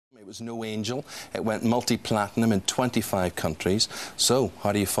was No Angel. It went multi-platinum in 25 countries. So,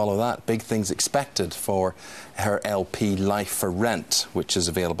 how do you follow that? Big things expected for her LP Life for Rent, which is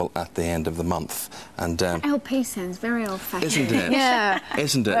available at the end of the month. And LP sounds very old-fashioned. Isn't it? Yeah.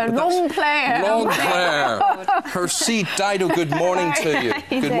 Isn't it? Long player. Long player. Her seat. Dido, good morning to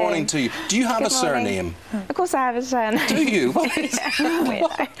you. Good morning to you. Do you have a surname? Of course I have a surname. Do you? What is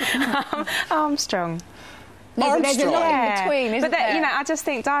Armstrong. There's a lot in between, isn't there? You know, I just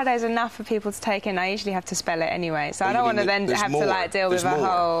think Dido's enough for people to take in. I usually have to spell it anyway, so I don't want to then have to like deal with a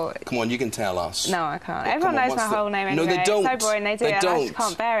whole. Come on, you can tell us. No, I can't. Everyone knows my whole name anyway. No, they don't. It's so boring. They do. I just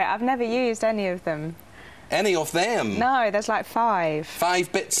can't bear it. I've never used any of them. Any of them? No, there's like 5.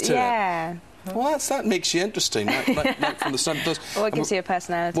 5 bits to it. Yeah. Well, that makes you interesting, right from the start. It does. Well, it gives you a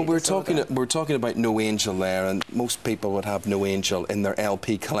personality. Well, we're talking about No Angel there, and most people would have No Angel in their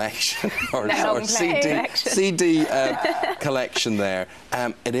LP collection or CD collection there.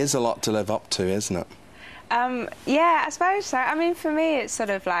 It is a lot to live up to, isn't it? Yeah, I suppose so. I mean, for me, it's sort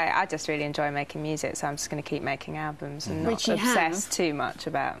of like I just really enjoy making music, so I'm just going to keep making albums and not obsess too much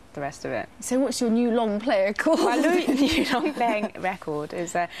about the rest of it. So what's your new long player called? My new long playing record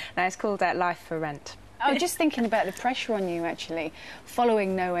is now it's called Life for Rent. I was just thinking about the pressure on you, actually,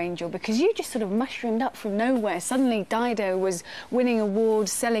 following No Angel, because you just sort of mushroomed up from nowhere. Suddenly, Dido was winning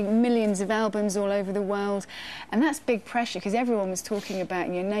awards, selling millions of albums all over the world, and that's big pressure, because everyone was talking about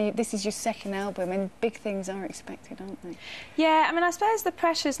you. Now, this is your 2nd album, and big things are expected, aren't they? Yeah, I mean, I suppose the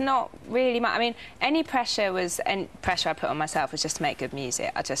pressure's not really much. I mean, any pressure I put on myself was just to make good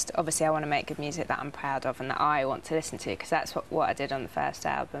music. Obviously, I want to make good music that I'm proud of and that I want to listen to, because that's what I did on the first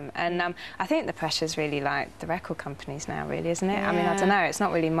album. And I think the pressure's really like the record companies now, really, isn't it? Yeah. I mean, I don't know, it's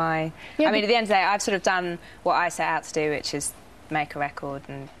not really my... Yeah, I mean, at the end of the day, I've sort of done what I set out to do, which is make a record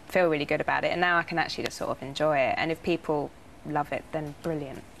and feel really good about it, and now I can actually just sort of enjoy it, and if people love it, then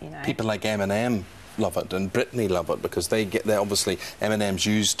brilliant, you know. People like Eminem love it, and Britney love it, because they obviously, Eminem's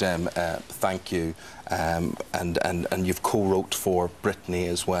used Thank You, and you've co-wrote for Britney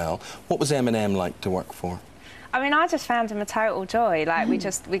as well. What was Eminem like to work for? I mean, I just found him a total joy. Like,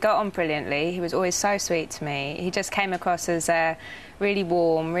 we got on brilliantly. He was always so sweet to me. He just came across as really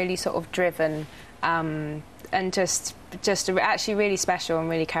warm, really sort of driven, and just actually really special and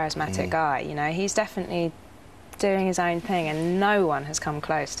really charismatic guy, you know. He's definitely doing his own thing, and no one has come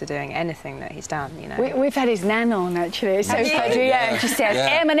close to doing anything that he's done, you know. We've had his nan on, actually. It's so funny. Yeah, she says,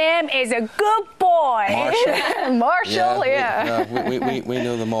 Eminem is a good boy. Marshall, we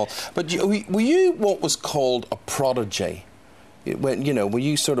know them all. But were you what was called a prodigy? When, you know, were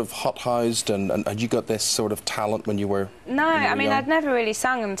you sort of hot-housed and you got this sort of talent when you were... No, I mean, I'd never really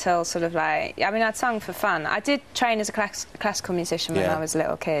sung until sort of like... I mean, I'd sung for fun. I did train as a classical musician when I was a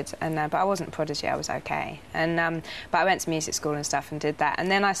little kid, and but I wasn't a prodigy, I was OK. And but I went to music school and stuff and did that.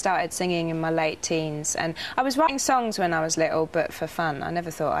 And then I started singing in my late teens, and I was writing songs when I was little, but for fun. I never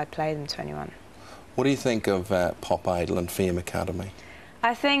thought I'd play them to anyone. What do you think of Pop Idol and Fame Academy?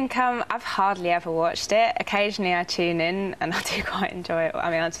 I think I've hardly ever watched it. Occasionally I tune in and I do quite enjoy it.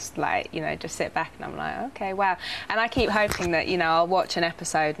 I mean, I just like, you know, just sit back and I'm like, OK, wow. And I keep hoping that, you know, I'll watch an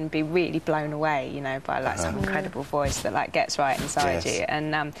episode and be really blown away, you know, by like some incredible voice that like gets right inside you.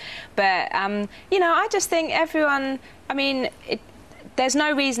 And you know, I just think everyone, I mean, there's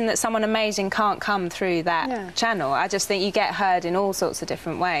no reason that someone amazing can't come through that channel. I just think you get heard in all sorts of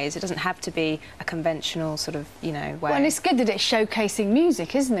different ways. It doesn't have to be a conventional sort of, you know, way. Well, and it's good that it's showcasing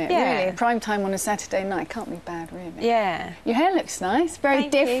music, isn't it? Yeah. Really, prime time on a Saturday night can't be bad, really. Yeah. Your hair looks nice. Very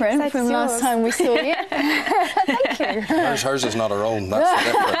different from last time we saw you. Thank you. Hers is not her own. That's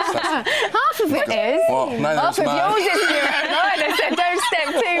the difference. Half of it is. Well, half of yours is your own. So don't step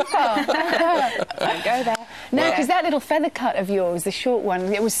too far. Don't go there. No, because that little feather cut of yours, the short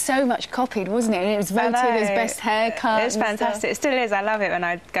one, it was so much copied, wasn't it? And it was voted as best haircut. It's fantastic. It still is. I love it when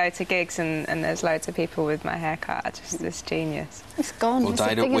I go to gigs and there's loads of people with my haircut. It's genius. It's gone. Well,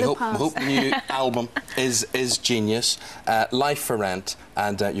 Dido, we hope the new album is genius. Life for Rent,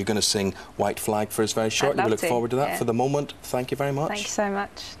 and you're going to sing White Flag for us very shortly. We look forward to that. For the moment, thank you very much. Thank you so much.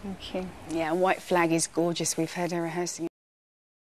 Thank you. Yeah, White Flag is gorgeous. We've heard her rehearsing.